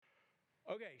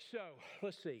Okay, so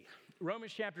let's see.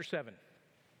 Romans chapter 7.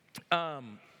 Are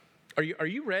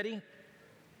you ready?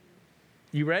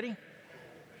 You ready?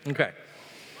 Okay.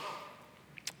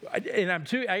 I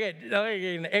got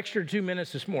an extra 2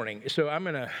 minutes this morning, so I'm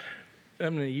gonna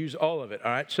use all of it.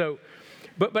 All right. So,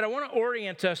 but I want to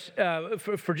orient us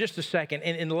for just a second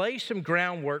and lay some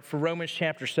groundwork for Romans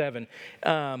chapter 7,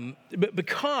 but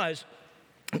because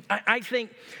I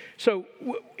think so.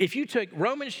 If you took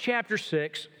Romans chapter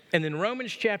 6 and then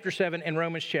Romans chapter 7 and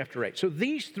Romans chapter 8, so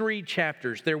these three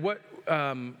chapters, they're what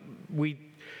we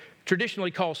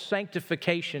traditionally call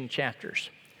sanctification chapters.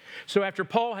 So after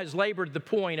Paul has labored the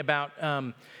point about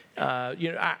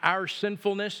our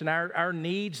sinfulness and our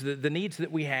needs, the needs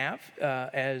that we have,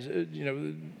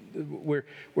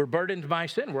 we're burdened by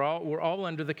sin. We're all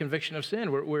under the conviction of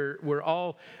sin. We're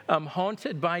all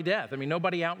haunted by death. I mean,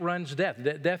 nobody outruns death.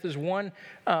 Death is one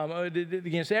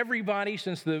against everybody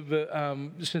since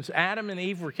since Adam and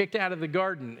Eve were kicked out of the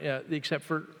garden, except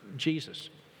for Jesus.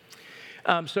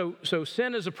 So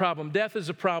sin is a problem. Death is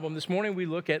a problem. This morning we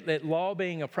look at law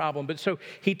being a problem. But so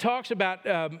he talks about,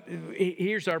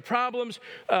 here's our problems.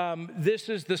 This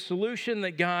is the solution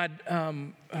that God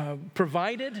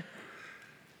provided.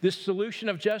 This solution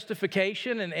of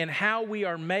justification and how we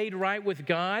are made right with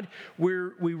God.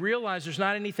 We realize there's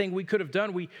not anything we could have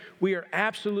done. We are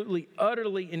absolutely,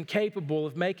 utterly incapable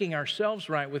of making ourselves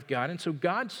right with God. And so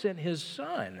God sent his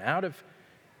Son out of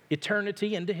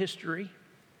eternity into history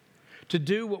to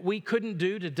do what we couldn't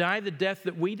do, to die the death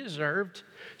that we deserved,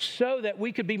 so that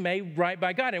we could be made right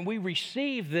by God. And we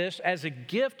receive this as a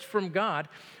gift from God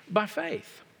by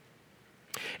faith.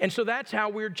 And so that's how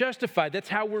we're justified. That's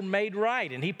how we're made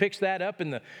right. And he picks that up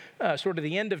in the sort of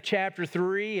the end of chapter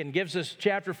 3 and gives us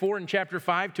chapter 4 and chapter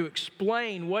 5 to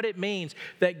explain what it means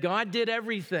that God did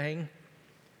everything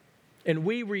and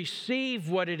we receive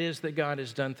what it is that God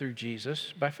has done through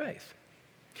Jesus by faith.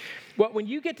 Well, when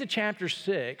you get to chapter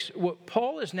 6, what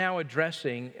Paul is now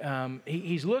addressing,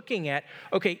 he's looking at,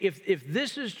 okay, if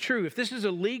this is true, if this is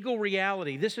a legal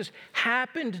reality, this has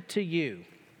happened to you,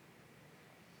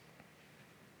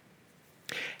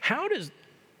 how does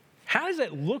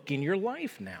that look in your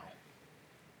life now?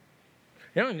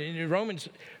 You know, in Romans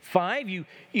 5,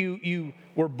 you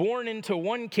were born into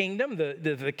one kingdom,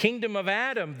 the kingdom of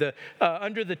Adam,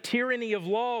 under the tyranny of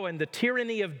law and the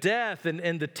tyranny of death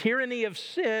and the tyranny of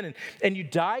sin, and you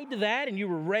died to that, and you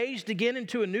were raised again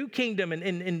into a new kingdom,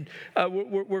 and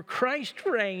where Christ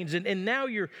reigns, and now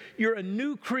you're a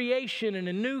new creation and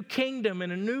a new kingdom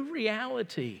and a new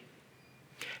reality.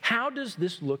 How does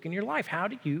this look in your life? How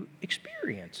do you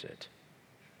experience it?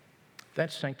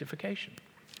 That's sanctification.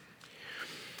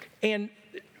 And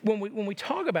when we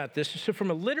talk about this, so from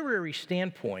a literary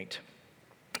standpoint,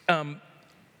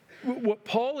 what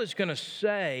Paul is going to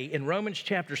say in Romans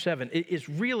chapter 7 is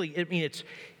really,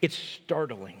 it's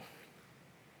startling.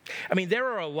 I mean, there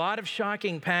are a lot of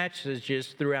shocking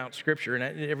passages throughout Scripture,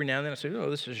 and every now and then I say,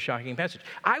 oh, this is a shocking passage.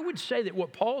 I would say that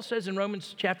what Paul says in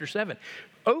Romans chapter 7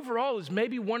 overall is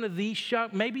maybe one of the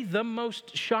maybe the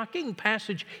most shocking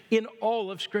passage in all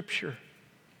of Scripture.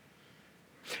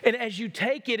 And as you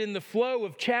take it in the flow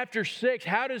of chapter 6,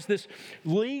 how does this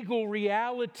legal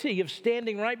reality of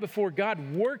standing right before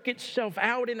God work itself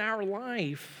out in our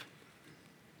life?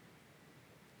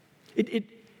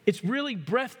 It's really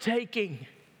breathtaking.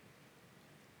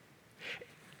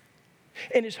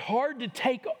 And it's hard to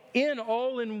take in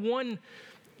all in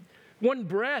one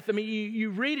breath. I mean,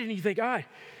 you read it and you think,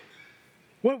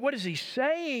 what is he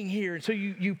saying here? And so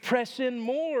you press in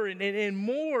more and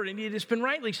more, and it has been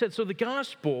rightly said. So the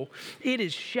gospel, it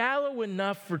is shallow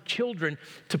enough for children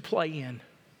to play in.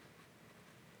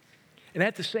 And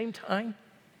at the same time,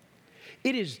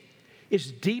 it's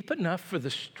deep enough for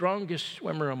the strongest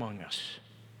swimmer among us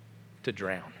to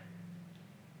drown.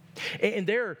 And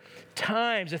there are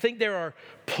times, I think there are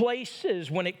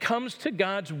places when it comes to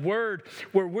God's word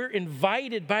where we're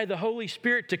invited by the Holy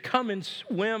Spirit to come and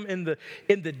swim in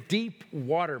the deep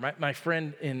water. My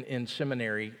friend in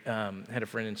seminary, had a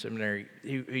friend in seminary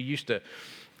who used to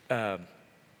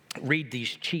read these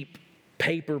cheap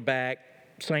paperback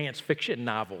science fiction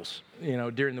novels,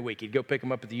 during the week. He'd go pick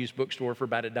them up at the used bookstore for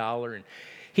about $1, and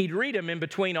he'd read them in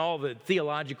between all the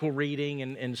theological reading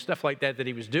and stuff like that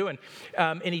he was doing.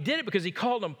 And he did it because he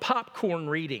called them popcorn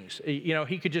readings.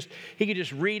 He could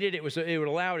just read it. It would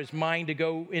allow his mind to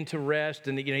go into rest,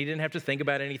 and he didn't have to think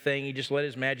about anything. He just let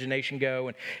his imagination go,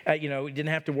 and he didn't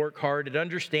have to work hard at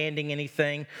understanding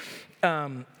anything.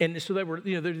 And so there were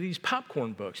these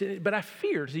popcorn books. But I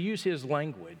fear, to use his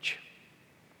language,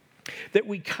 that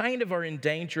we kind of are in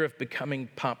danger of becoming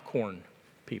popcorn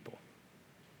people.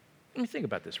 Let me think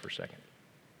about this for a second.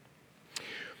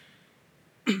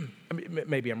 I mean,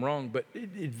 maybe I'm wrong, but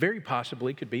it very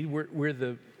possibly could be we're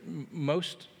the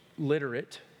most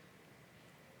literate,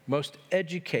 most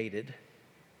educated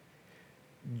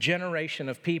generation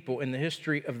of people in the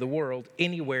history of the world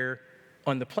anywhere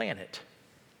on the planet.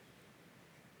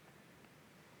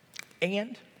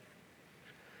 And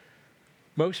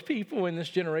most people in this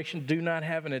generation do not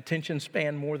have an attention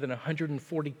span more than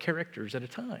 140 characters at a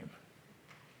time.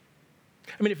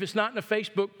 I mean, if it's not in a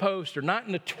Facebook post or not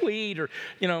in a tweet or,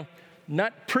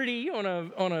 not pretty on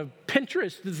a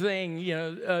Pinterest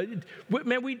thing,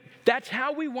 that's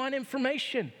how we want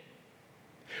information.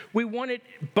 We want it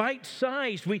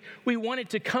bite-sized. We want it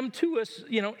to come to us,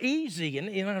 easy.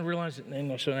 And I realize it,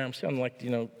 so now I'm sounding like,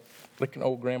 like an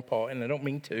old grandpa, and I don't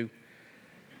mean to.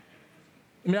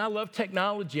 I mean, I love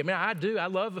technology. I mean, I do. I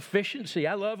love efficiency.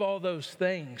 I love all those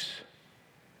things.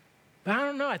 But I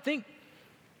don't know. I think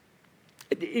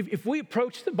if we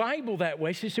approach the Bible that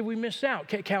way, so we miss out.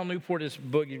 Cal Newport, his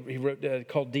book he wrote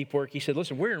called Deep Work, he said,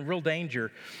 listen, we're in real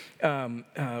danger. One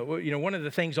of the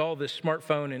things all this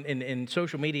smartphone and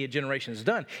social media generation has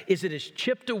done is it has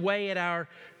chipped away at our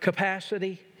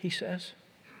capacity, he says,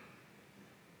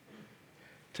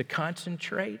 to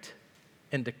concentrate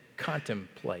and to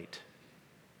contemplate.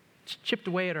 It's chipped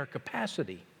away at our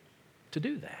capacity to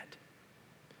do that.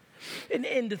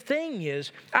 And the thing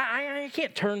is, I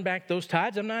can't turn back those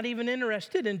tides. I'm not even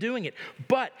interested in doing it.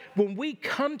 But when we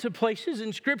come to places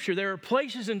in Scripture, there are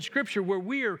places in Scripture where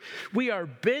we are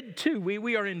bid to,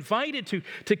 we are invited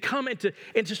to come and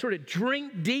to sort of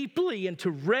drink deeply and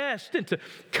to rest and to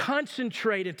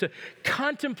concentrate and to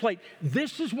contemplate.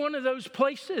 This is one of those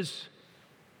places.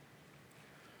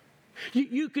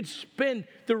 You could spend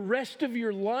the rest of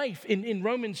your life in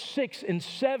Romans 6 and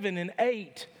 7 and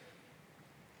 8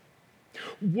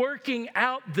 working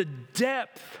out the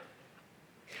depth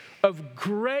of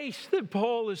grace that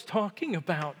Paul is talking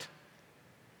about.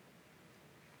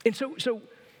 And so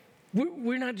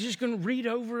we're not just going to read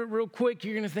over it real quick.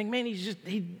 You're going to think, man,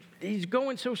 he's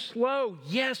going so slow.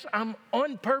 Yes, I'm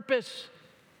on purpose.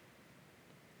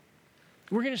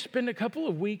 We're going to spend a couple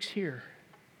of weeks here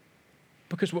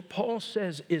because what Paul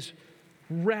says is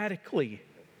radically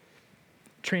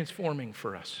transforming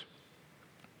for us.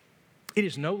 It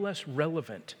is no less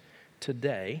relevant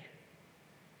today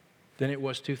than it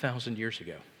was 2,000 years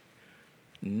ago.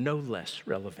 No less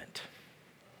relevant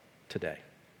today.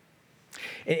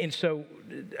 And so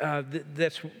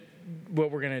that's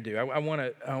what we're going to do. I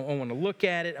want to look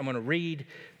at it. I'm going to read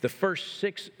the first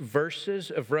 6 verses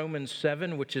of Romans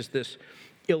 7, which is this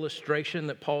illustration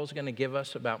that Paul's going to give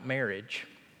us about marriage.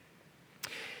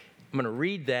 I'm going to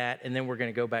read that, and then we're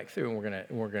going to go back through and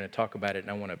we're going to talk about it. And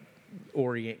I want to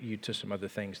orient you to some other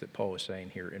things that Paul is saying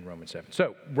here in Romans 7.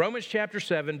 So, Romans chapter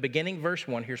 7, beginning verse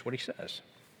 1, here's what he says.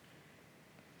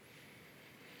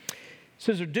 It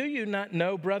says, do you not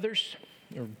know, brothers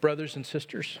and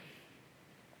sisters?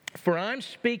 For I'm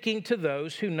speaking to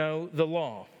those who know the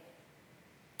law,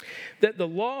 that the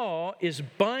law is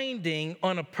binding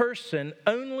on a person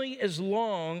only as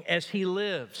long as he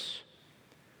lives.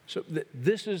 So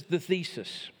this is the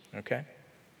thesis, okay?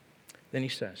 Then he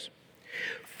says,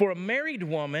 for a married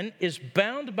woman is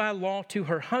bound by law to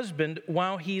her husband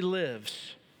while he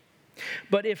lives.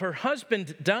 But if her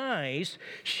husband dies,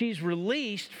 she's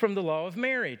released from the law of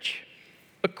marriage.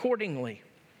 Accordingly,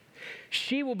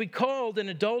 she will be called an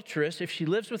adulteress if she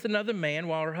lives with another man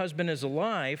while her husband is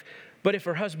alive. But if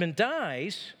her husband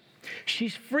dies,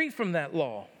 she's free from that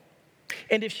law.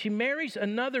 And if she marries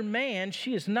another man,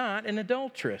 she is not an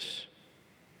adulteress.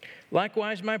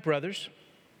 Likewise, my brothers,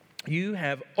 you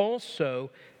have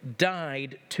also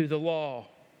died to the law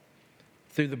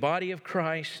through the body of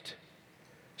Christ,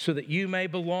 so that you may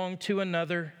belong to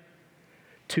another,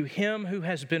 to him who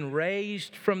has been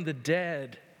raised from the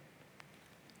dead,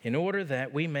 in order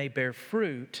that we may bear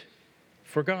fruit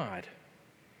for God.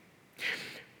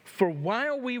 For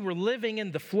while we were living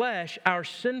in the flesh, our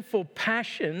sinful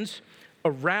passions,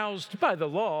 aroused by the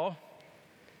law,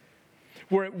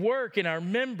 were at work in our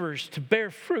members to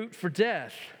bear fruit for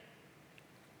death.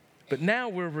 But now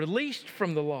we're released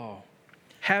from the law,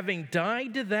 having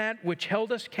died to that which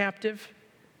held us captive,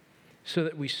 so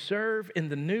that we serve in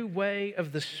the new way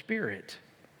of the Spirit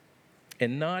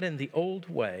and not in the old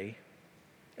way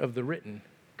of the written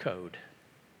code.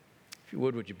 If you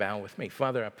would you bow with me?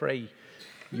 Father, I pray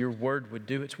your word would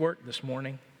do its work this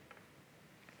morning,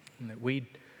 and that we'd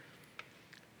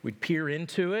peer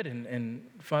into it, and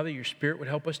Father, your Spirit would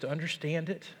help us to understand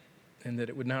it, and that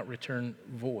it would not return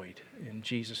void. In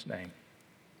Jesus' name,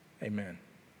 amen.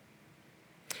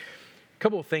 A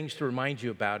couple of things to remind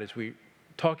you about as we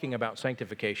talking about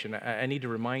sanctification, I need to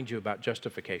remind you about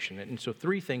justification. And so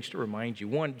 3 things to remind you.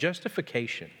 1,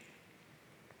 justification.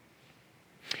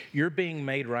 You're being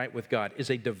made right with God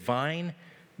is a divine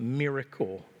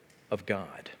miracle of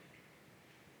God.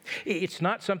 It's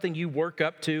not something you work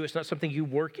up to. It's not something you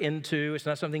work into. It's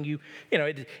not something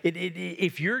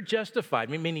if you're justified,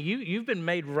 meaning you've been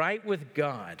made right with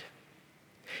God,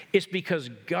 it's because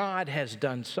God has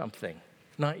done something,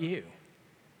 not you.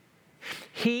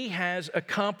 He has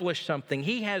accomplished something.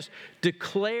 He has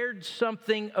declared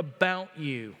something about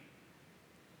you.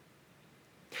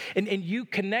 And you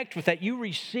connect with that. You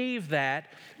receive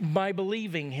that by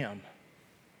believing Him.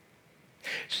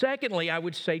 Secondly, I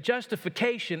would say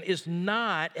justification is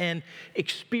not an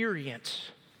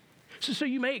experience. So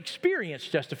you may experience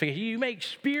justification. You may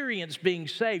experience being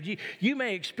saved. You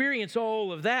may experience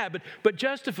all of that. But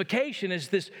justification is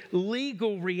this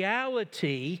legal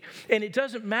reality. And it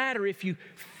doesn't matter if you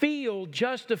feel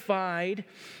justified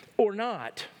or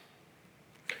not.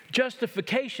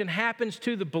 Justification happens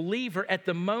to the believer at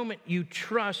the moment you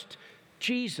trust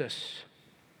Jesus.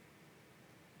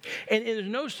 And there's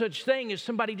no such thing as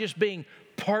somebody just being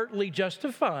partly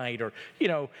justified or,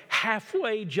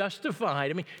 halfway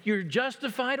justified. I mean, you're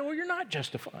justified or you're not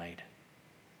justified.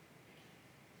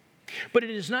 But it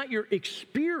is not your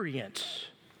experience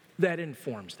that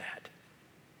informs that.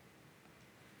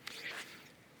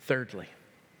 Thirdly,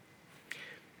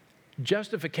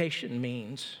 justification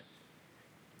means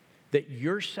that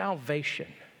your salvation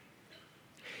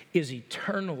is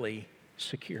eternally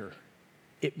secure.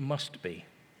 It must be.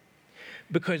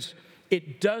 Because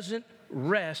it doesn't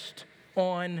rest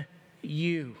on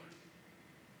you.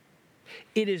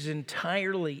 It is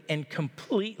entirely and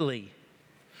completely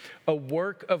a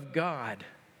work of God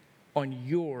on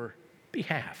your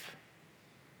behalf.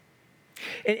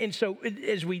 And so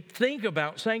as we think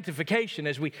about sanctification,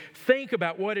 as we think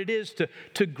about what it is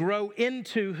to grow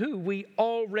into who we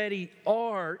already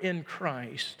are in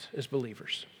Christ as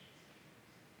believers,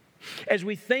 as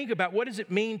we think about what does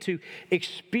it mean to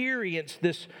experience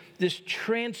this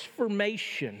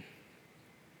transformation,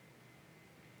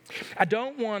 I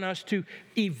don't want us to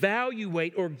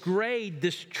evaluate or grade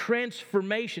this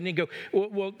transformation and go,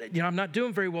 well, I'm not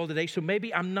doing very well today, so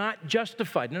maybe I'm not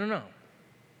justified. No.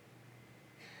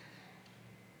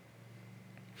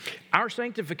 Our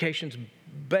sanctification is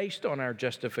based on our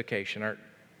justification. Our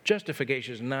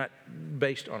justification is not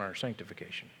based on our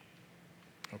sanctification.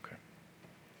 Okay.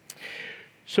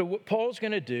 So what Paul's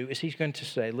going to do is he's going to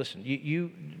say, listen,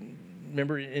 you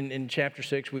remember in chapter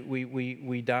 6,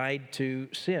 we died to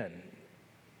sin.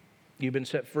 You've been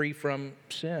set free from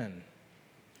sin.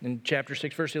 In chapter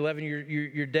 6, verse 11,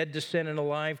 you're dead to sin and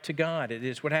alive to God. It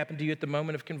is what happened to you at the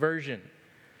moment of conversion.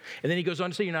 And then he goes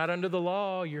on to say, you're not under the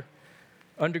law, you're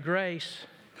under grace.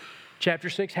 Chapter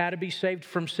 6, how to be saved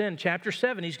from sin. Chapter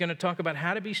 7, he's going to talk about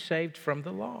how to be saved from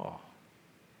the law.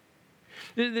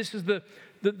 This is the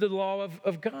law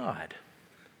of God.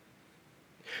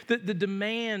 The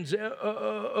demands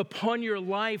upon your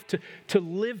life to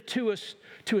live to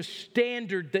a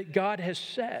standard that God has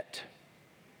set.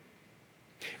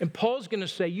 And Paul's going to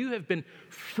say you have been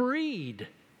freed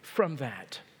from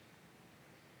that.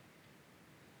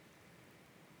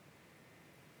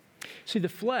 See, the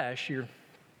flesh,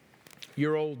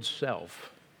 your old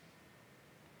self,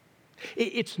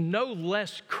 it's no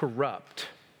less corrupt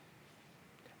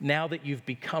now that you've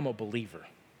become a believer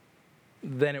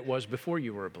than it was before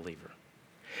you were a believer.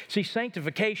 See,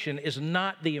 sanctification is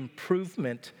not the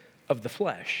improvement of the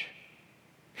flesh.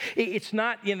 It's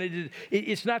not,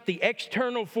 it's not the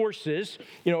external forces,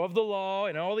 of the law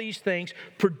and all these things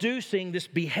producing this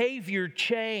behavior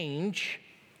change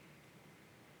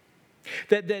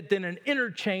that then an inner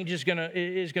change is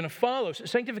gonna follow.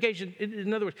 Sanctification,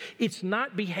 in other words, it's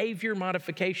not behavior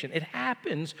modification. It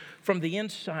happens from the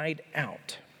inside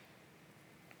out.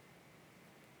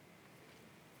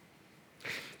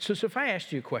 So if I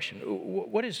asked you a question,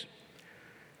 what is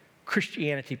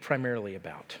Christianity primarily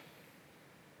about?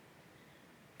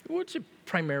 What's it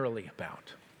primarily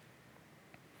about?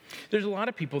 There's a lot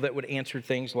of people that would answer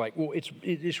things like, well,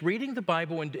 it's reading the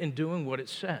Bible and doing what it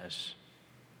says.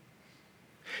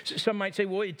 Some might say,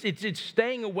 well, it's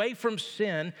staying away from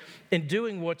sin and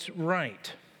doing what's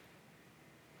right.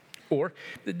 Or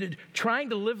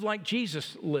trying to live like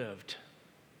Jesus lived.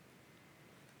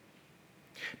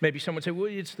 Maybe someone would say, well,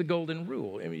 it's the golden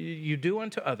rule. I mean, you do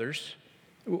unto others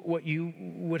what you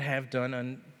would have done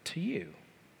unto you.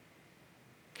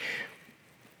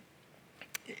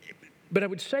 But I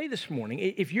would say this morning,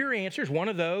 if your answer is one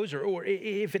of those, or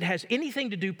if it has anything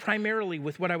to do primarily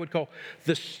with what I would call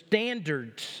the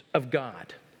standards of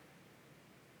God,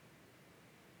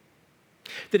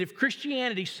 that if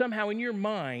Christianity somehow in your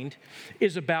mind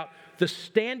is about the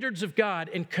standards of God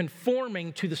and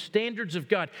conforming to the standards of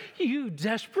God, you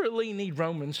desperately need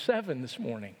Romans 7 this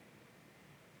morning.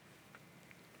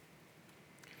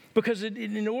 Because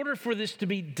in order for this to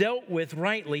be dealt with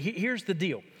rightly, here's the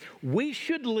deal. We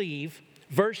should leave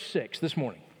verse 6 this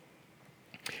morning.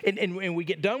 And we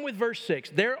get done with verse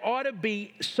 6, there ought to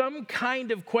be some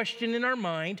kind of question in our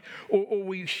mind, or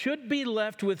we should be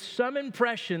left with some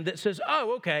impression that says,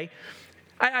 oh, okay,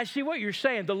 I see what you're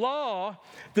saying. The law,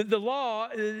 even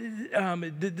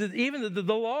the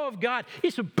law of God,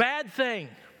 it's a bad thing.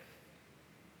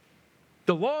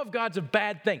 The law of God's a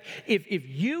bad thing. If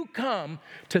you come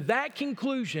to that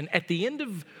conclusion at the end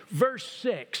of verse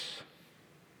 6,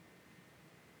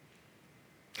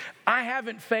 I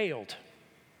haven't failed.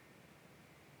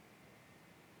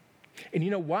 And you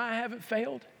know why I haven't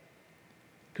failed?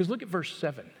 Because look at verse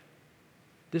 7.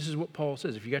 This is what Paul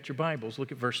says. If you got your Bibles,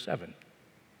 look at verse 7.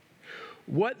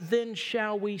 What then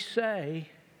shall we say?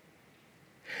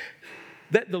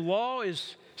 That the law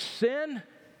is sin?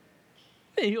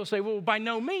 And he'll say, well, by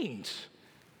no means.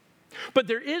 But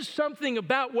there is something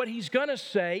about what he's going to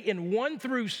say in 1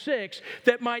 through 6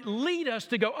 that might lead us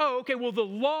to go, oh, okay, well, the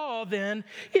law then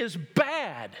is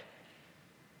bad.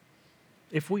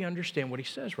 If we understand what he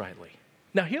says rightly.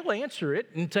 Now, he'll answer it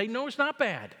and say, no, it's not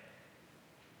bad.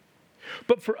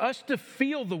 But for us to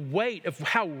feel the weight of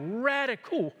how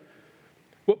radical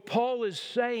what Paul is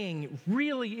saying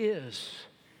really is,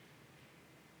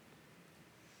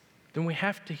 then we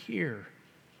have to hear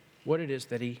what it is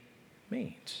that he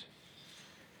means.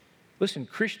 Listen,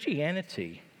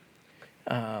 Christianity,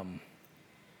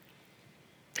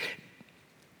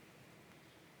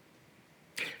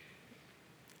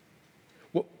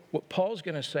 what Paul's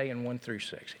going to say in 1 through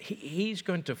 6, he's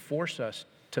going to force us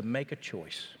to make a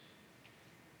choice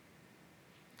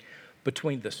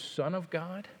between the Son of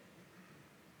God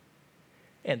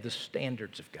and the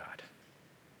standards of God.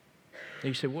 And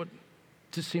you say, well,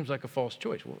 this seems like a false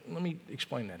choice. Well, let me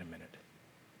explain that in a minute.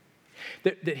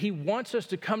 That he wants us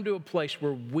to come to a place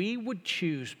where we would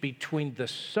choose between the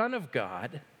Son of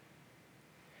God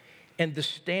and the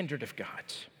standard of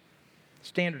God's.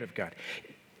 Standard of God.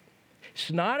 It's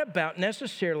not about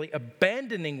necessarily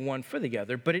abandoning one for the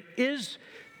other, but it is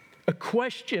a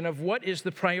question of what is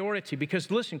the priority.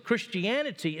 Because listen,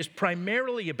 Christianity is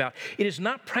primarily about, it is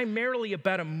not primarily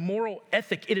about a moral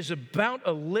ethic. It is about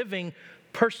a living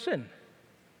person.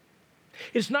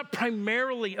 It's not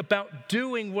primarily about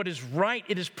doing what is right.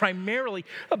 It is primarily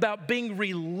about being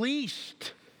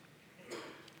released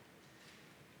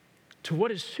to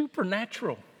what is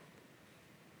supernatural.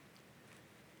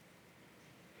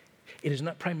 It is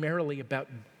not primarily about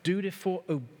dutiful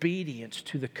obedience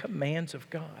to the commands of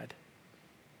God.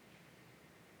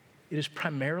 It is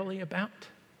primarily about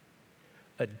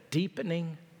a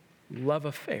deepening love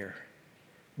affair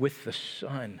with the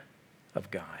Son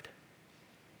of God.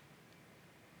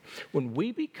 When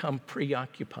we become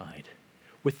preoccupied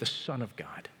with the Son of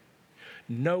God,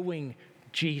 knowing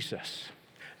Jesus,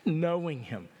 knowing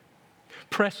Him,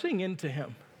 pressing into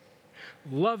Him,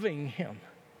 loving Him,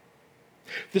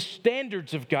 the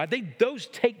standards of God, those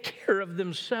take care of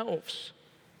themselves.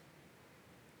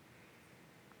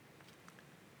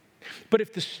 But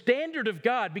if the standard of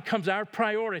God becomes our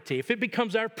priority, if it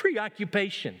becomes our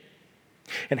preoccupation,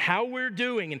 and how we're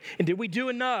doing, and did we do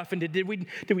enough, and did we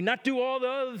not do all the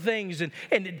other things,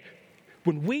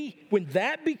 when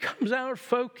that becomes our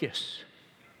focus,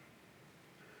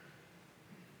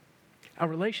 our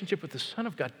relationship with the Son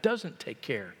of God doesn't take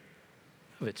care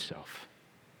of itself.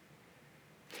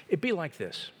 It'd be like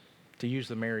this, to use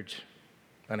the marriage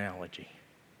analogy.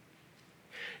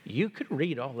 You could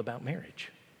read all about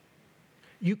marriage.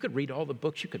 You could read all the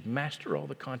books. You could master all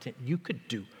the content. You could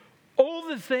do all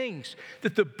the things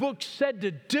that the book said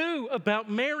to do about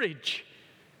marriage.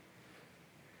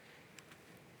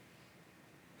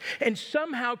 And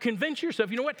somehow convince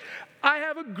yourself, you know what? I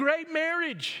have a great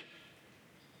marriage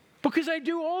because I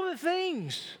do all the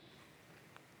things.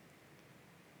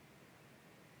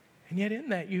 And yet in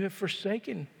that you have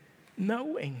forsaken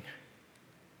knowing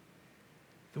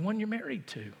the one you're married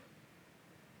to.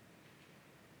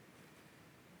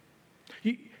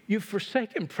 You've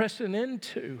forsaken pressing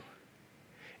into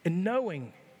and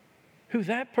knowing who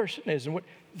that person is and what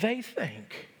they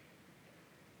think.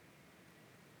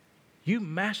 You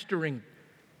mastering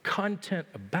content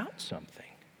about something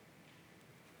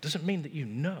doesn't mean that you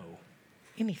know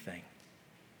anything.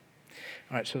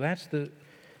 All right, so that's the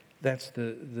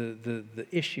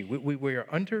issue.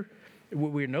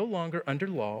 We're no longer under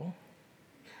law.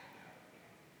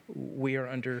 We are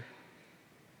under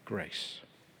grace.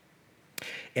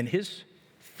 And his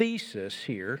thesis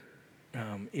here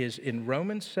is in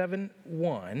Romans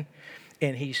 7:1,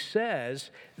 and he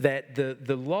says that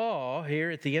the law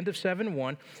here at the end of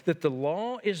 7:1, that the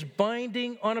law is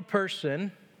binding on a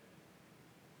person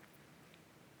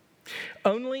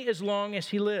only as long as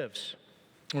he lives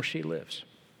or she lives.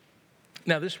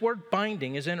 Now, this word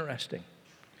binding is interesting.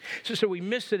 So we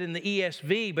miss it in the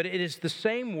ESV, but it is the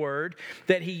same word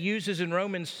that he uses in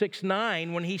Romans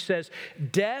 6:9 when he says,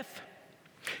 death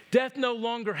no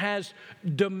longer has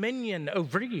dominion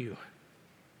over you.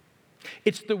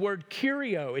 It's the word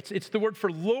Kyrio. It's the word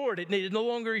for Lord. It no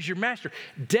longer is your master.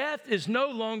 Death is no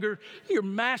longer your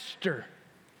master.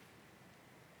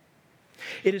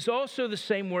 It is also the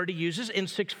same word he uses in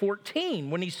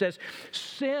 6:14 when he says,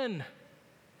 sin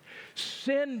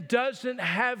doesn't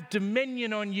have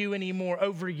dominion on you anymore,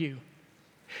 over you.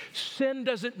 Sin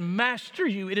doesn't master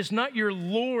you. It is not your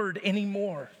Lord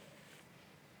anymore.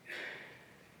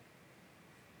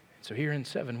 So here in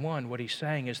 7:1, what he's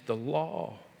saying is the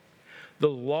law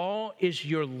is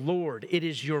your Lord. It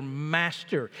is your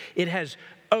master. It has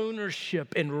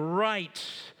ownership and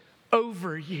rights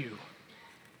over you.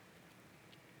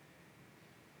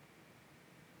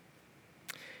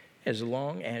 As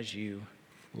long as you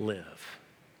live.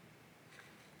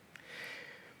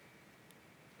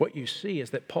 What you see is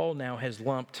that Paul now has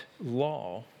lumped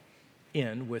law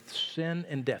in with sin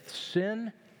and death.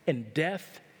 Sin and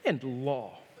death and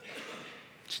law.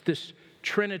 It's this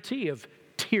trinity of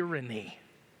tyranny,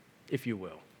 if you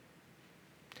will,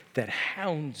 that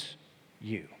hounds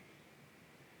you.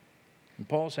 And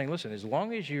Paul's saying, listen, as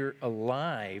long as you're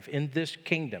alive in this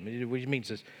kingdom, which means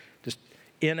this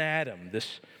in Adam,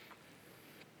 this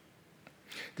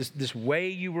way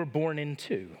you were born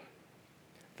into,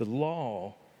 the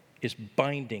law is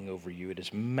binding over you. It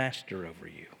is master over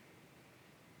you.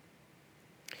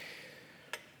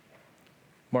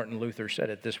 Martin Luther said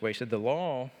it this way. He said, the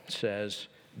law says,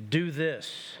 do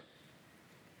this,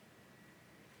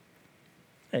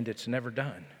 and it's never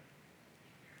done.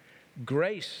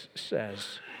 Grace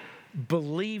says,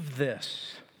 believe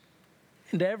this,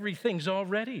 and everything's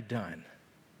already done.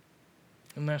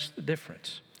 And that's the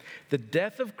difference. The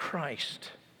death of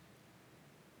Christ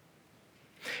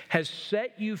has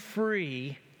set you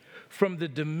free from the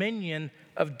dominion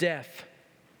of death.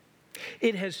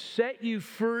 It has set you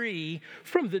free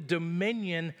from the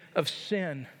dominion of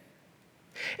sin.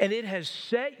 And it has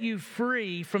set you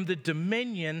free from the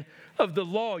dominion of the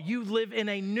law. You live in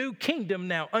a new kingdom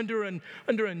now, under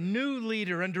a new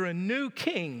leader, under a new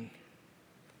king,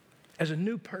 as a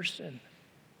new person,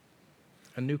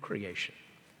 a new creation.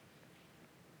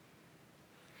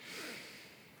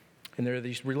 And there are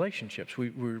these relationships.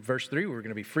 Verse 3, we're going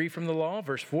to be free from the law.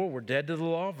 Verse 4, we're dead to the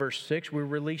law. Verse 6, we're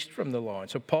released from the law.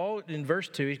 And so Paul, in verse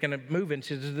 2, he's going to move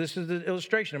into this is the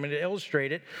illustration. I'm going to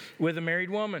illustrate it with a married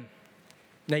woman.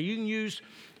 Now, you can use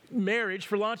marriage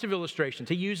for lots of illustrations.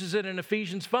 He uses it in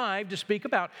Ephesians 5 to speak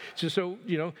about, so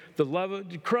the love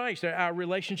of Christ, our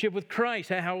relationship with Christ,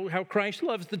 how Christ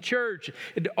loves the church.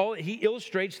 He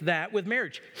illustrates that with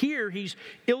marriage. Here, he's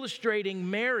illustrating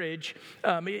marriage,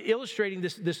 illustrating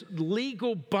this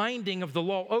legal binding of the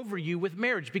law over you with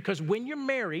marriage. Because when you're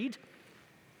married,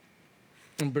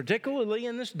 and particularly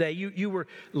in this day, you were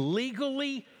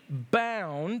legally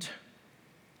bound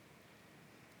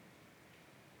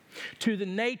to the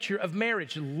nature of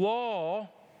marriage. Law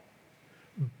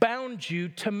bound you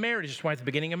to marriage. That's why at the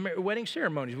beginning of wedding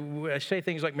ceremonies, I say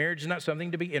things like marriage is not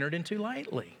something to be entered into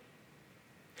lightly.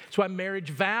 That's why marriage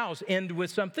vows end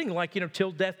with something like,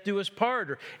 till death do us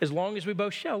part, or as long as we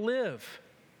both shall live.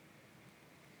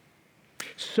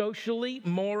 Socially,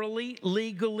 morally,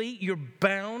 legally, you're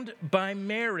bound by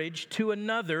marriage to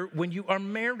another when you are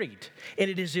married. And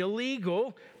it is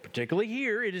illegal, particularly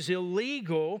here, it is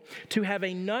illegal to have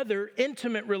another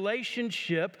intimate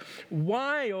relationship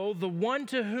while the one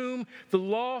to whom the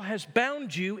law has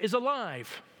bound you is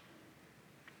alive.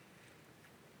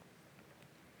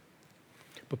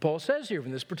 But Paul says here,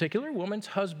 when this particular woman's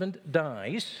husband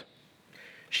dies,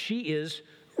 she is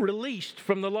released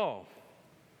from the law.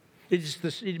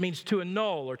 It means to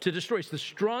annul or to destroy. It's the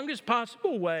strongest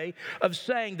possible way of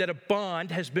saying that a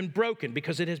bond has been broken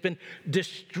because it has been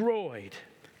destroyed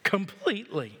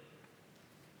completely.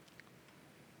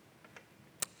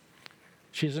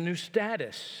 She has a new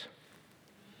status.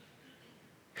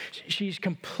 She's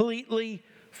completely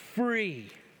free.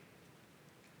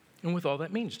 And with all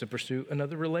that means to pursue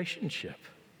another relationship.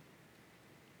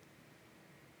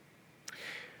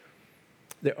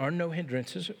 There are no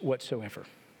hindrances whatsoever.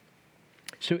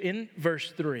 So in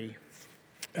verse 3,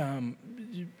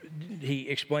 he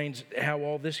explains how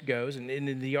all this goes. And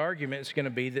in the argument, it's going to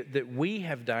be that we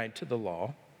have died to the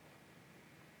law,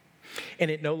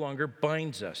 and it no longer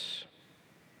binds us.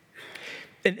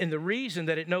 And the reason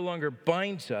that it no longer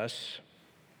binds us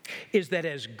is that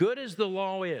as good as the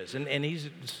law is, and he's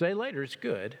say later it's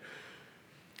good,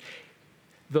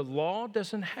 the law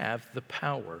doesn't have the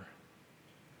power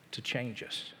to change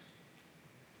us.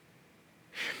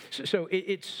 So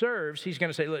it serves, he's going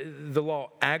to say, the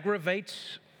law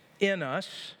aggravates in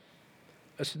us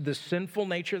the sinful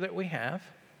nature that we have.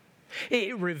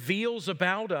 It reveals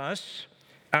about us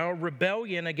our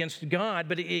rebellion against God,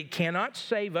 but it cannot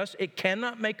save us. It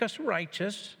cannot make us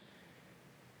righteous.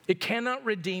 It cannot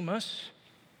redeem us.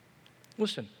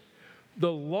 Listen,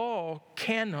 the law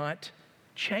cannot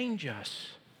change us.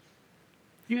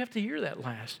 You have to hear that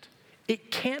last.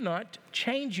 It cannot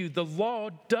change you. The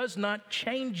law does not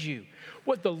change you.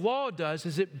 What the law does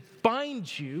is it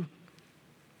binds you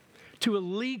to a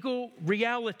legal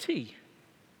reality.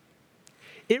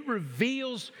 It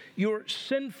reveals your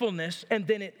sinfulness, and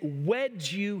then it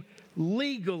weds you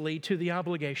legally to the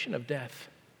obligation of death.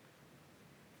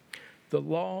 The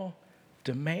law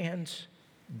demands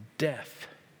death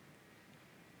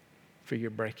for your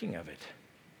breaking of it.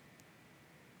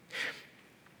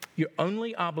 You're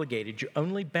only obligated, you're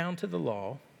only bound to the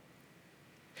law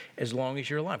as long as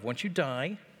you're alive. Once you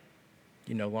die,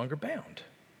 you're no longer bound.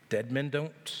 Dead men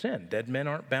don't sin. Dead men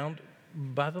aren't bound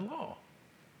by the law.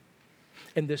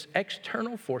 And this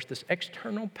external force, this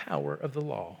external power of the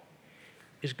law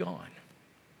is gone.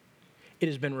 It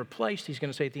has been replaced, he's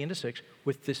going to say at the end of 6,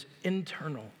 with this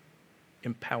internal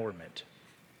empowerment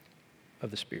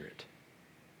of the Spirit.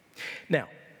 Now,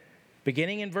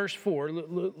 beginning in verse 4,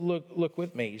 look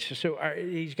with me. So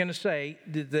he's going to say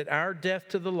that our death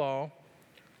to the law,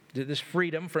 this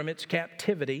freedom from its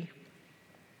captivity,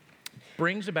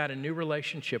 brings about a new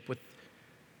relationship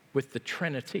with the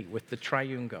Trinity, with the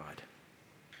triune God.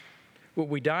 Well,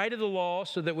 we die to the law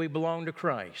so that we belong to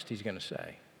Christ, he's going to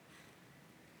say.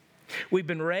 We've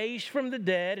been raised from the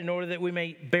dead in order that we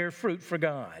may bear fruit for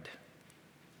God.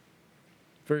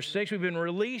 Verse 6, we've been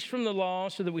released from the law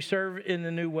so that we serve in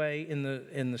the new way in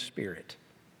the Spirit.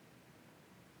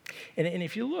 And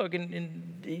if you look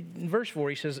in verse 4,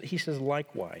 he says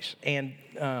likewise. And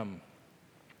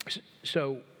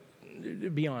so, to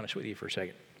be honest with you for a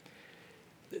second,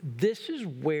 this is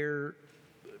where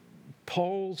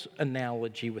Paul's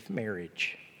analogy with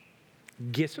marriage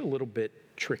gets a little bit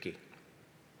tricky.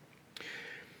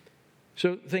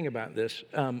 So think about this.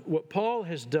 What Paul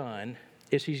has done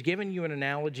is he's given you an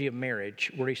analogy of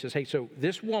marriage where he says, hey, so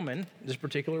this woman, this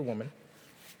particular woman,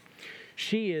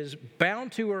 she is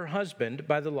bound to her husband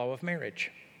by the law of marriage.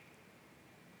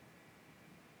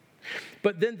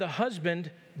 But then the husband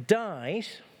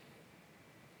dies,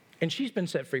 and she's been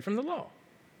set free from the law.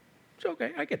 It's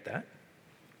okay, I get that.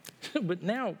 But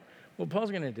now what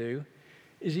Paul's going to do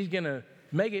is he's going to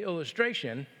make an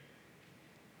illustration,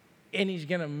 and he's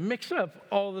going to mix up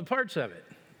all the parts of it.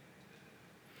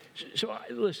 So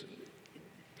listen,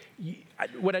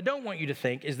 what I don't want you to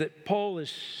think is that Paul is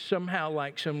somehow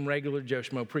like some regular Joe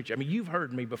Schmo preacher. I mean, you've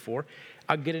heard me before.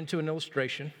 I'll get into an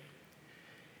illustration,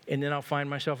 and then I'll find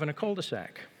myself in a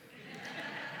cul-de-sac.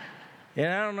 And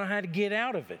I don't know how to get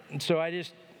out of it. And so I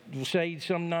just say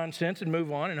some nonsense and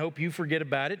move on and hope you forget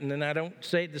about it, and then I don't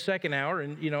say it the second hour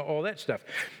and, all that stuff.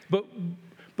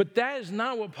 But that is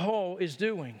not what Paul is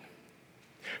doing.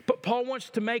 But Paul wants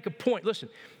to make a point. Listen,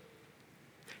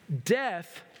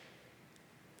 death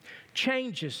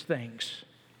changes things.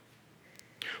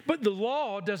 But the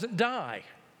law doesn't die.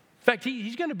 In fact,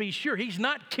 he's going to be sure he's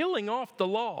not killing off the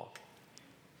law.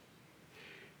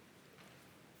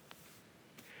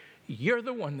 You're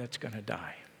the one that's going to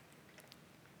die.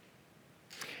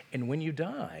 And when you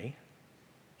die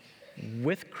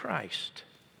with Christ,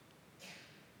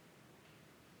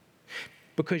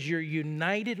 because you're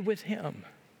united with him,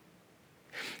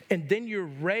 and then you're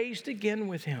raised again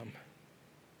with him,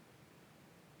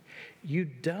 you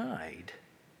died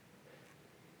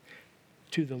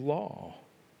to the law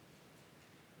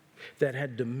that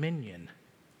had dominion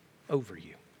over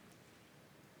you.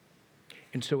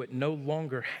 And so it no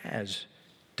longer has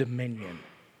dominion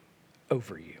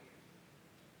over you.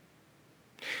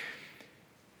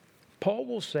 Paul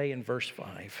will say in verse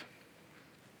 5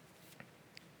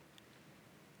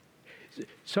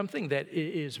 something that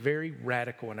is very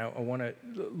radical, and I want to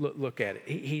look at it.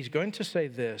 He's going to say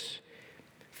this: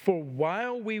 for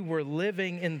while we were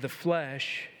living in the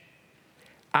flesh,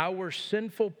 our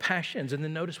sinful passions, and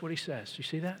then notice what he says. You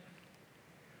see that?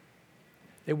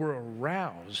 They were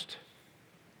aroused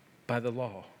by the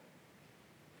law.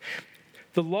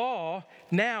 The law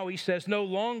now, he says, no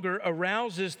longer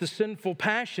arouses the sinful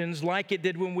passions like it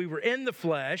did when we were in the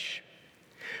flesh,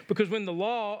 because when the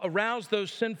law aroused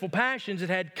those sinful passions, it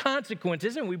had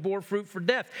consequences and we bore fruit for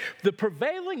death. The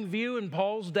prevailing view in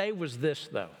Paul's day was this,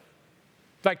 though.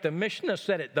 In fact, the Mishnah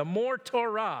said it, the more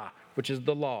Torah, which is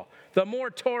the law, the more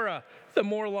Torah, the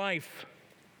more life.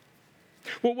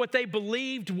 Well, what they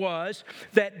believed was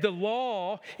that the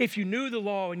law, if you knew the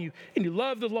law and you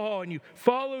loved the law and you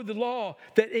followed the law,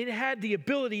 that it had the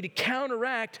ability to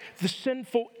counteract the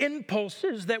sinful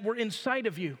impulses that were inside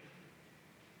of you.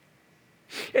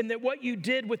 And that what you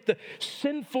did with the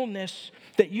sinfulness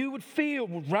that you would feel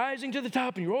rising to the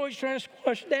top and you're always trying to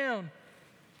squash down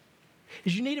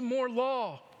is you needed more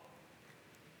law.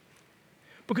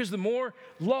 Because the more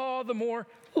law, the more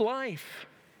life.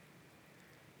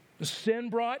 Sin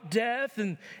brought death,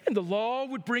 and the law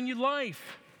would bring you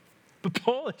life. But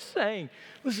Paul is saying,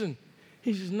 listen,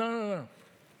 he says, no.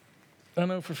 I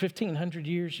know for 1,500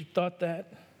 years you thought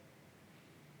that.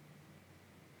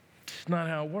 It's not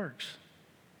how it works.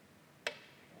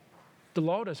 The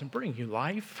law doesn't bring you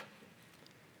life.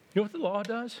 You know what the law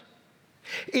does?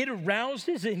 It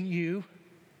arouses in you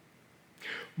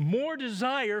more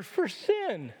desire for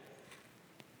sin.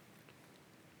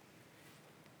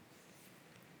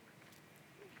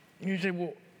 You say,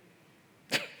 well,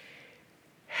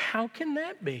 how can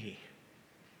that be?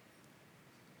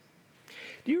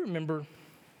 Do you remember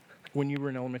when you were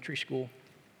in elementary school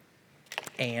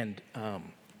and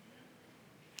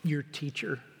your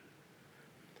teacher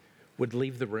would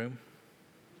leave the room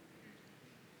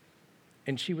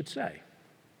and she would say,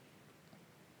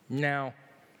 now,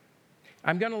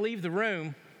 I'm going to leave the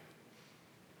room.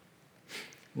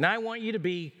 Now I want you to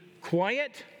be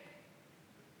quiet.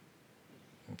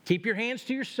 Keep your hands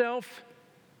to yourself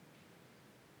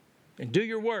and do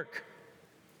your work.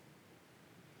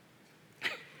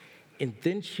 And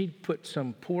then she'd put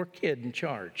some poor kid in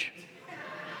charge.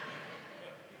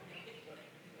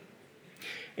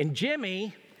 And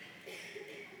Jimmy,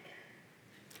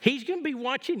 he's going to be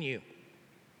watching you.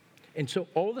 And so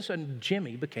all of a sudden,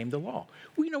 Jimmy became the law.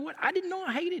 Well, you know what? I didn't know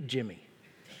I hated Jimmy.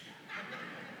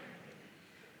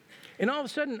 And all of a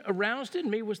sudden, aroused in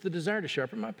me was the desire to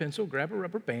sharpen my pencil, grab a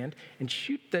rubber band, and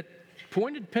shoot that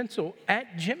pointed pencil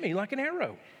at Jimmy like an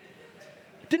arrow.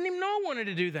 Didn't even know I wanted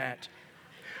to do that.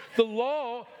 The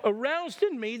law aroused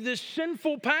in me this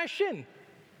sinful passion.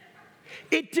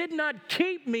 It did not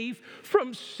keep me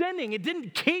from sinning. It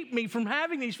didn't keep me from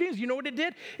having these feelings. You know what it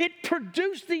did? It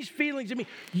produced these feelings in me.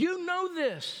 You know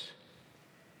this.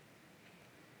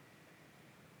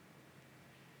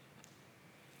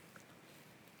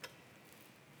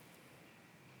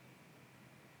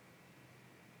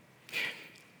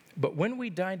 But when we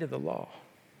die to the law,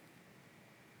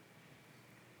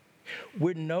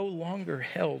 we're no longer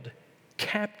held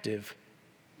captive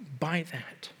by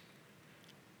that.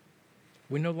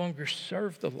 We no longer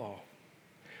serve the law.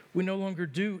 We no longer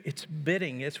do its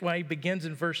bidding. That's why he begins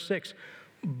in verse 6.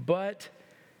 But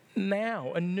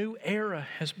now a new era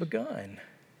has begun,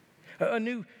 a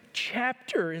new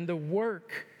chapter in the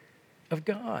work of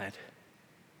God,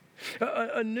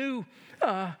 a new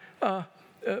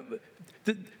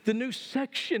the new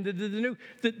section,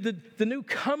 the new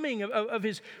coming of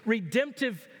his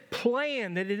redemptive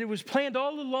plan, that it was planned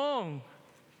all along,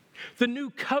 the new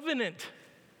covenant.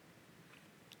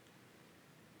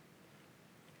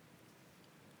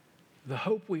 The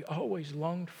hope we always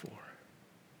longed for.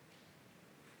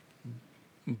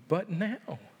 But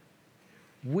now,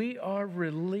 we are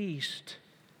released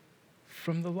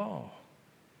from the law.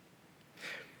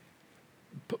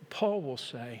 Paul will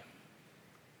say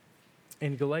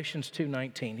in Galatians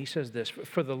 2:19, he says this, for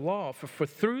through the law,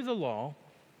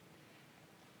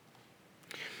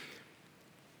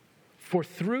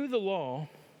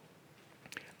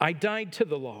 I died to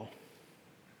the law,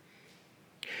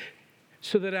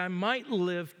 so that I might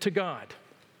live to God.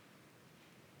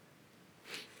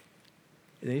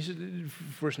 And he said,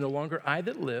 for it's no longer I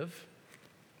that live,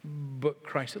 but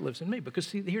Christ that lives in me. Because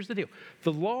see, here's the deal.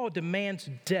 The law demands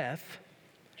death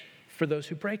for those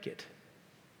who break it.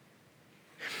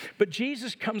 But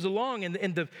Jesus comes along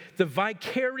and the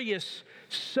vicarious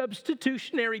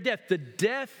substitutionary death, the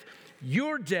death,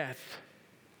 your death,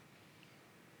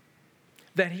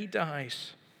 that he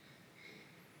dies,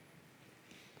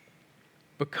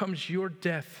 becomes your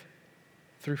death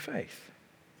through faith.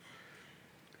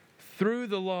 Through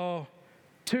the law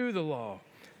to the law.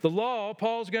 The law,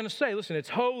 Paul's going to say, listen, it's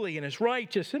holy and it's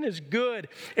righteous and it's good,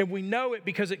 and we know it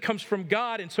because it comes from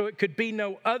God, and so it could be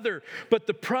no other. But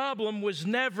the problem was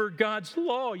never God's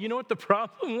law. You know what the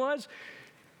problem was?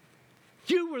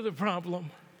 You were the problem.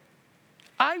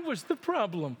 I was the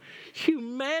problem.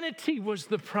 Humanity was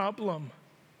the problem.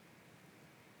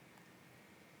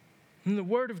 And the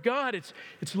Word of God,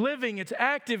 it's living, it's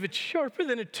active, it's sharper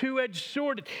than a two-edged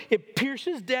sword. It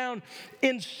pierces down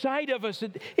inside of us.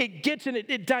 It gets in it.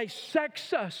 It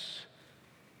dissects us.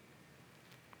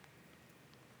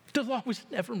 The law was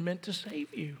never meant to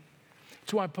save you.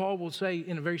 That's why Paul will say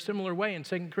in a very similar way in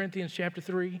 2 Corinthians chapter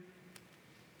 3,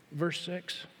 verse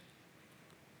 6,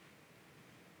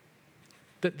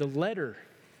 that the letter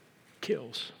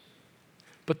kills,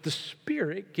 but the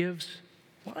Spirit gives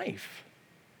life.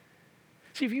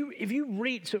 See, if you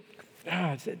read,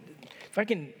 if I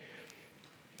can,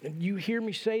 you hear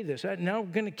me say this, I'm now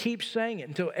going to keep saying it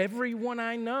until everyone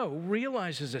I know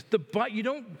realizes it.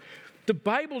 The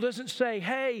Bible doesn't say,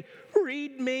 hey,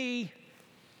 read me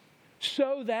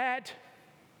so that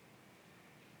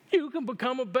you can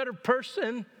become a better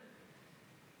person.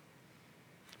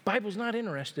 The Bible's not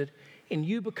interested in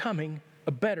you becoming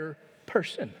a better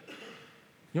person.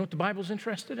 You know what the Bible's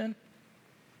interested in?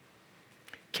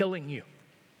 Killing you.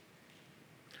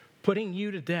 Putting you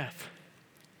to death,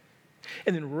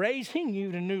 and then raising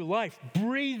you to new life,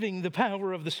 breathing the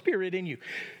power of the Spirit in you,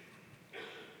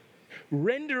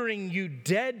 rendering you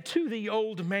dead to the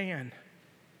old man,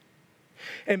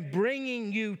 and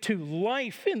bringing you to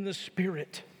life in the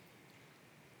Spirit.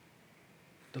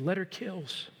 The letter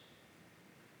kills.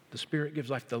 The Spirit gives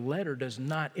life. The letter does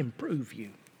not improve you.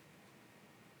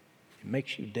 It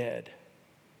makes you dead.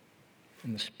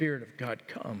 And the Spirit of God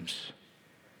comes.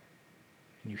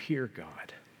 And you hear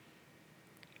God.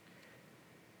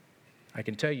 I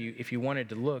can tell you, if you wanted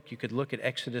to look, you could look at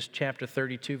Exodus chapter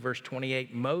 32, verse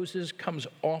 28. Moses comes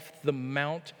off the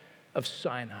Mount of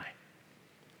Sinai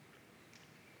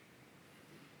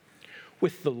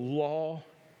with the law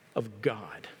of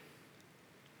God.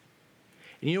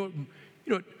 And you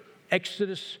know what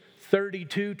Exodus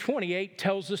 32, 28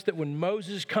 tells us that when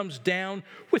Moses comes down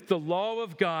with the law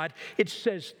of God, it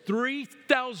says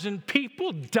 3,000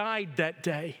 people died that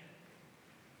day.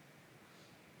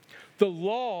 The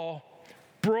law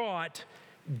brought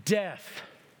death.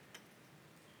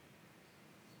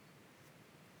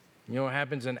 You know what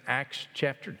happens in Acts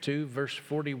chapter 2, verse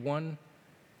 41?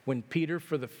 When Peter,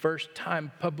 for the first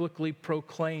time, publicly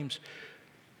proclaims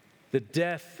the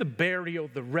death, the burial,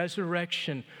 the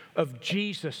resurrection of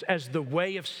Jesus as the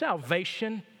way of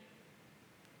salvation,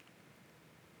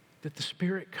 that the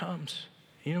Spirit comes.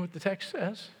 You know what the text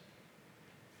says?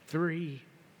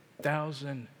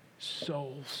 3,000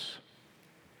 souls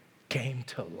came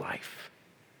to life.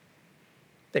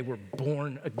 They were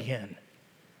born again.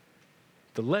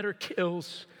 The letter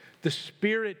kills, the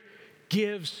Spirit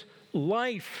gives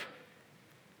life.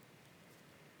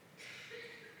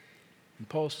 And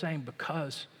Paul's saying,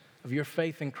 because of your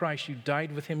faith in Christ, you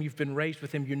died with him, you've been raised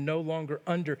with him, you're no longer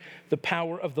under the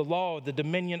power of the law, the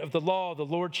dominion of the law, the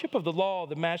lordship of the law,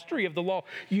 the mastery of the law.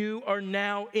 You are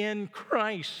now in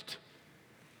Christ.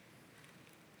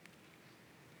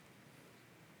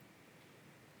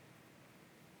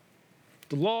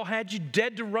 The law had you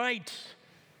dead to rights.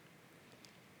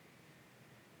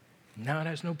 Now it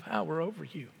has no power over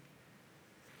you.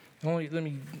 Let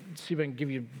me see if I can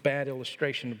give you a bad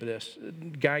illustration of this. A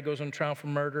guy goes on trial for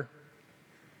murder.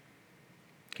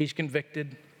 He's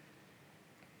convicted,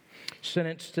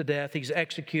 sentenced to death. He's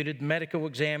executed. Medical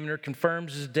examiner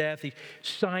confirms his death. He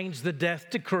signs the death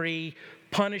decree.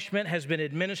 Punishment has been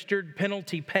administered,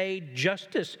 penalty paid,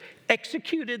 justice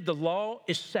executed. The law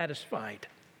is satisfied.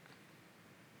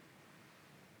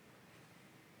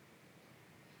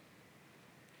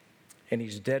 And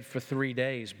he's dead for 3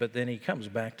 days, but then he comes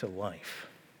back to life.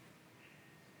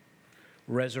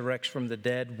 Resurrects from the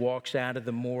dead, walks out of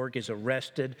the morgue, is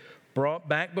arrested, brought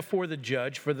back before the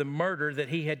judge for the murder that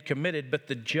he had committed. But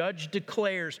the judge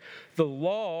declares the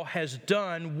law has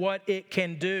done what it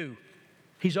can do.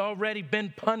 He's already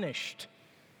been punished.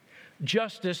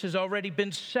 Justice has already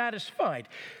been satisfied.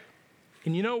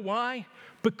 And you know why?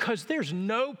 Because there's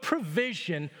no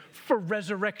provision for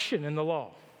resurrection in the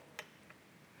law.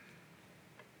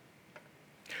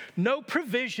 No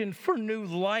provision for new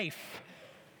life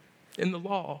in the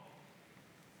law.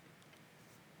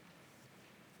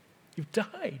 You've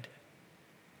died,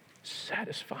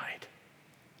 satisfied.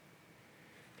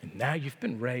 And now you've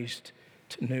been raised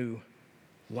to new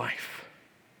life.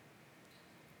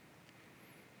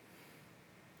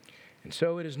 And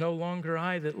so it is no longer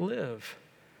I that live,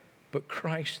 but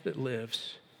Christ that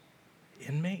lives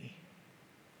in me.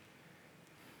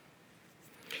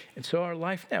 And so our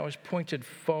life now is pointed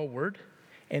forward,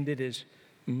 and it is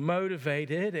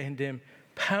motivated and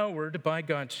empowered by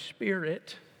God's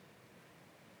Spirit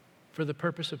for the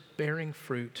purpose of bearing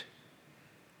fruit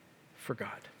for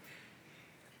God.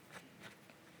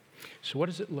 So what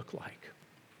does it look like?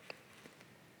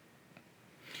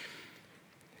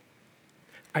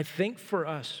 I think for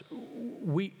us,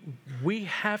 we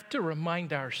have to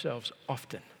remind ourselves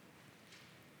often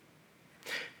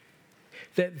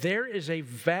that there is a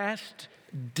vast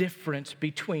difference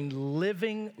between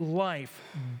living life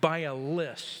by a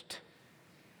list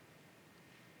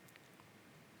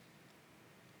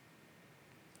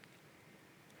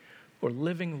or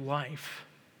living life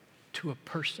to a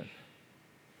person.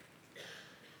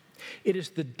 It is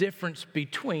the difference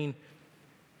between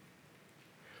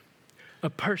a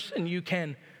person you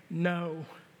can know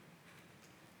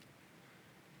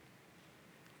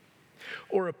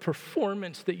or a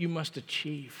performance that you must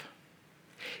achieve.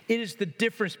 It is the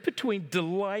difference between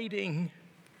delighting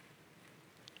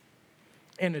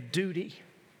and a duty.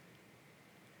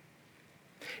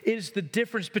 It is the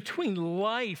difference between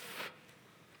life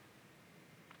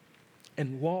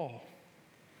and law.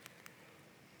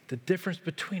 The difference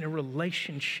between a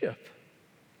relationship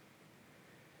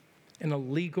and a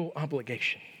legal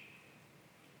obligation.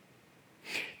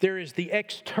 There is the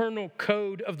external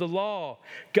code of the law,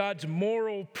 God's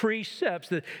moral precepts.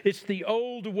 It's the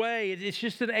old way. It's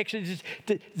just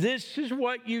this is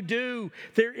what you do.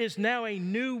 There is now a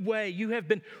new way. You have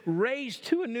been raised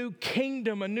to a new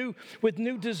kingdom, with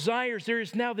new desires. There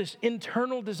is now this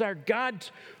internal desire.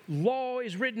 God's law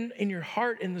is written in your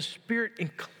heart, and the Spirit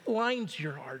inclines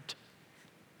your heart.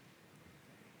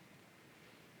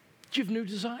 You have new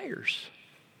desires.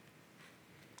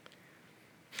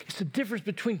 It's the difference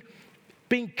between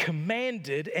being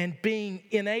commanded and being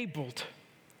enabled.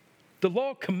 The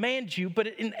law commands you, but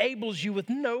it enables you with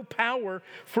no power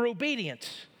for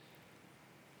obedience.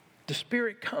 The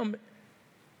Spirit comes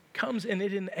and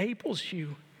it enables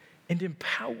you and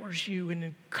empowers you and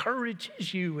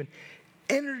encourages you and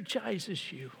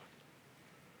energizes you.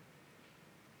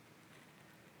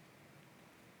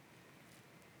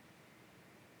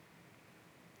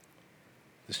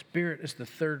 The Spirit is the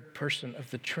third person of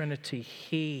the Trinity.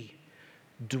 He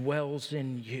dwells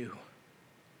in you.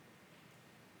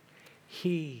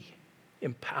 He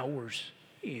empowers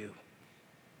you.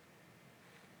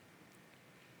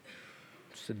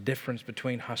 It's the difference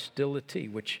between hostility,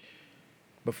 which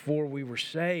before we were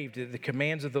saved, the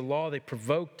commands of the law, they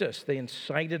provoked us, they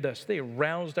incited us, they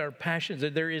aroused our passions.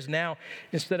 There is now,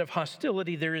 instead of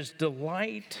hostility, there is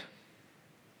delight.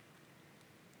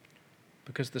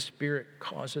 Because the Spirit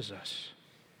causes us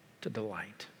to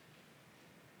delight.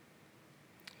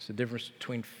 It's the difference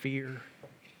between fear,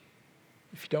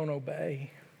 if you don't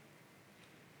obey,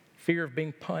 fear of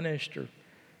being punished, or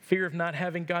fear of not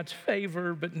having God's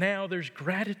favor, but now there's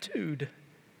gratitude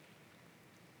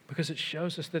because it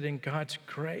shows us that in God's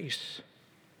grace,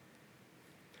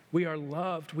 we are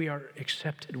loved, we are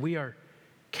accepted, we are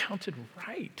counted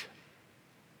right.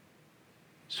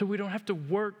 So we don't have to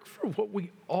work for what we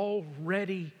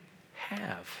already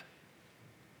have.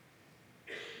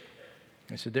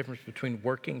 It's the difference between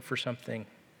working for something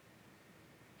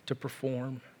to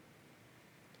perform,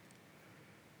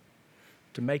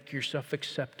 to make yourself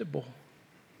acceptable,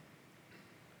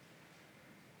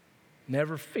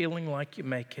 never feeling like you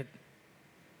make it,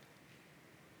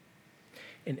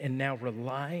 and now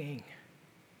relying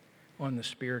on the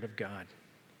Spirit of God.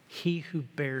 He who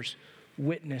bears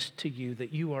witness to you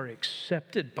that you are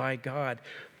accepted by God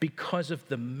because of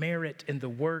the merit and the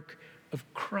work of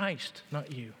Christ,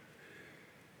 not you.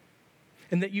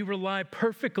 And that you rely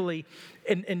perfectly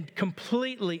and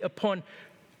completely upon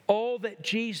all that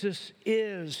Jesus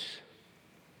is.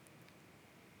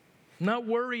 Not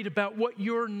worried about what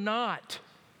you're not,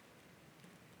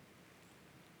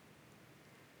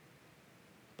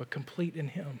 but complete in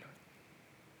Him.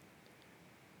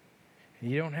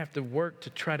 You don't have to work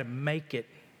to try to make it.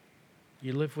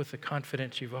 You live with the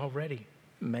confidence you've already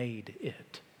made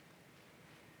it.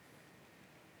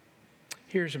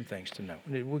 Here's some things to know.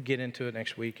 We'll get into it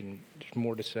next week, and there's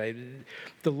more to say.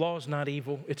 The law is not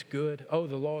evil. It's good. Oh,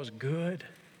 the law is good.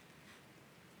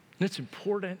 And it's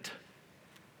important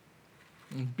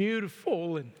and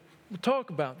beautiful, and we'll talk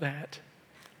about that.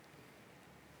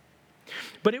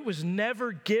 But it was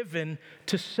never given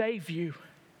to save you.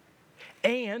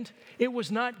 And it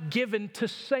was not given to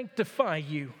sanctify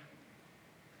you.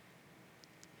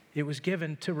 It was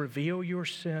given to reveal your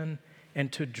sin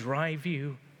and to drive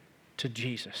you to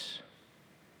Jesus.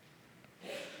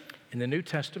 In the New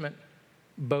Testament,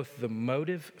 both the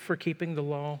motive for keeping the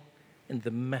law and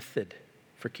the method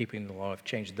for keeping the law have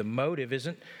changed. The motive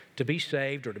isn't to be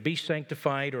saved or to be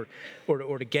sanctified or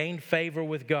to gain favor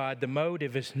with God. The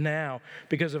motive is now,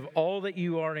 because of all that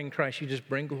you are in Christ, you just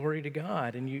bring glory to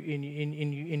God and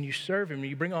you serve Him and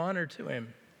you bring honor to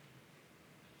Him.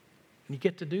 And you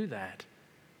get to do that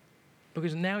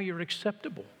because now you're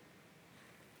acceptable.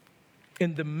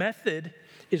 And the method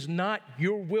is not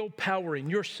your willpower and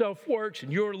your self-works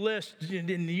and your list and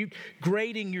you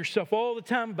grading yourself all the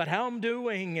time about how I'm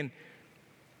doing. And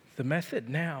the method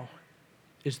now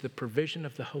is the provision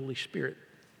of the Holy Spirit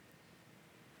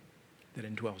that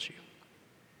indwells you.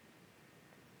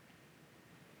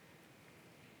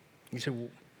 You say, well,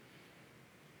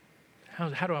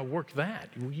 how do I work that?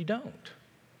 Well, you don't.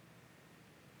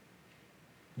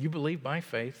 You believe by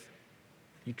faith.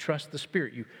 You trust the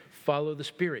Spirit. You follow the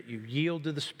Spirit. You yield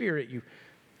to the Spirit. We'll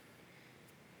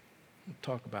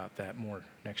talk about that more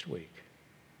next week.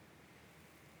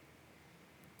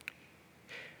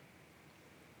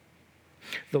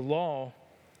 The law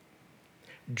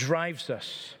drives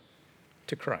us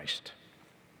to Christ.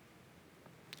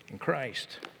 And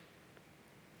Christ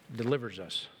delivers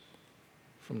us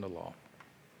from the law.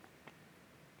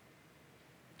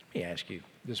 Let me ask you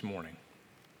this morning.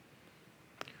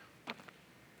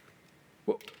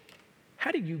 Well,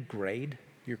 how do you grade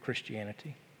your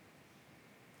Christianity?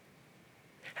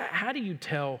 How do you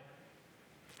tell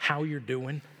how you're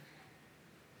doing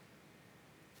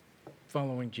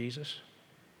following Jesus?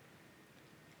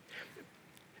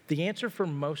 The answer for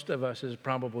most of us is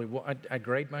probably, well, I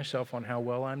grade myself on how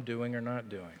well I'm doing or not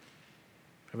doing.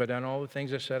 Have I done all the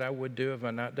things I said I would do? Have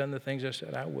I not done the things I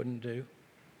said I wouldn't do?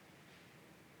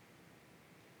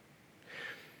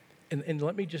 And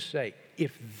let me just say,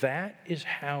 if that is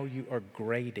how you are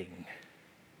grading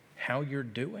how you're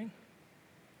doing,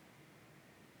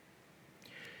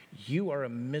 you are a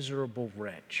miserable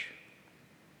wretch.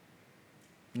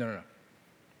 No.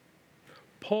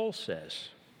 Paul says,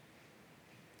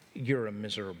 you're a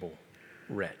miserable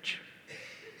wretch.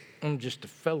 I'm just a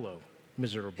fellow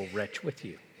miserable wretch with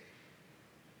you.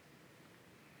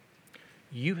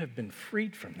 You have been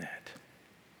freed from that.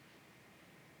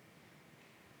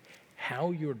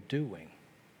 How you're doing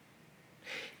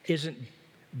isn't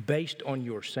based on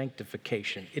your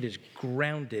sanctification. It is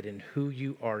grounded in who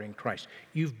you are in Christ.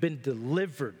 You've been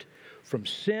delivered from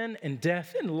sin and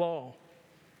death and law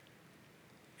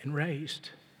and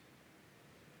raised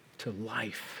to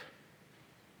life.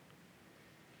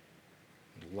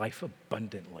 Life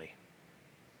abundantly.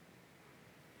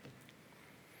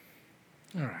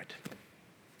 All right.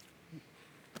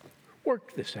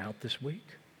 Work this out this week.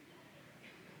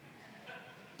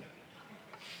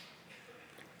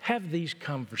 Have these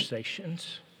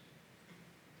conversations.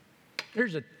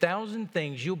 There's 1,000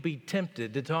 things you'll be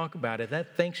tempted to talk about at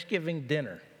that Thanksgiving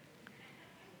dinner.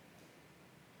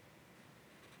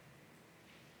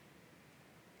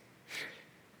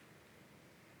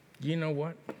 You know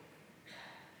what?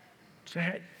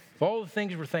 If all the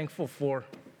things we're thankful for,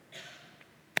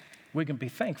 we can be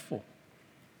thankful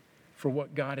for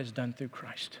what God has done through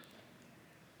Christ.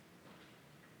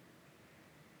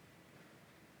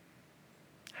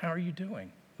 How are you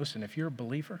doing? Listen, if you're a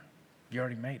believer, you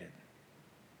already made it.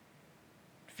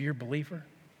 If you're a believer,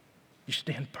 you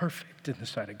stand perfect in the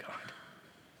sight of God.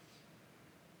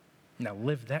 Now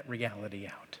live that reality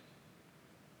out.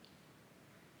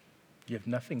 You have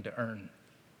nothing to earn.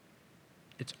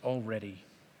 It's already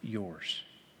yours.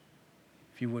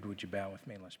 If you would you bow with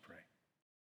me and let's pray.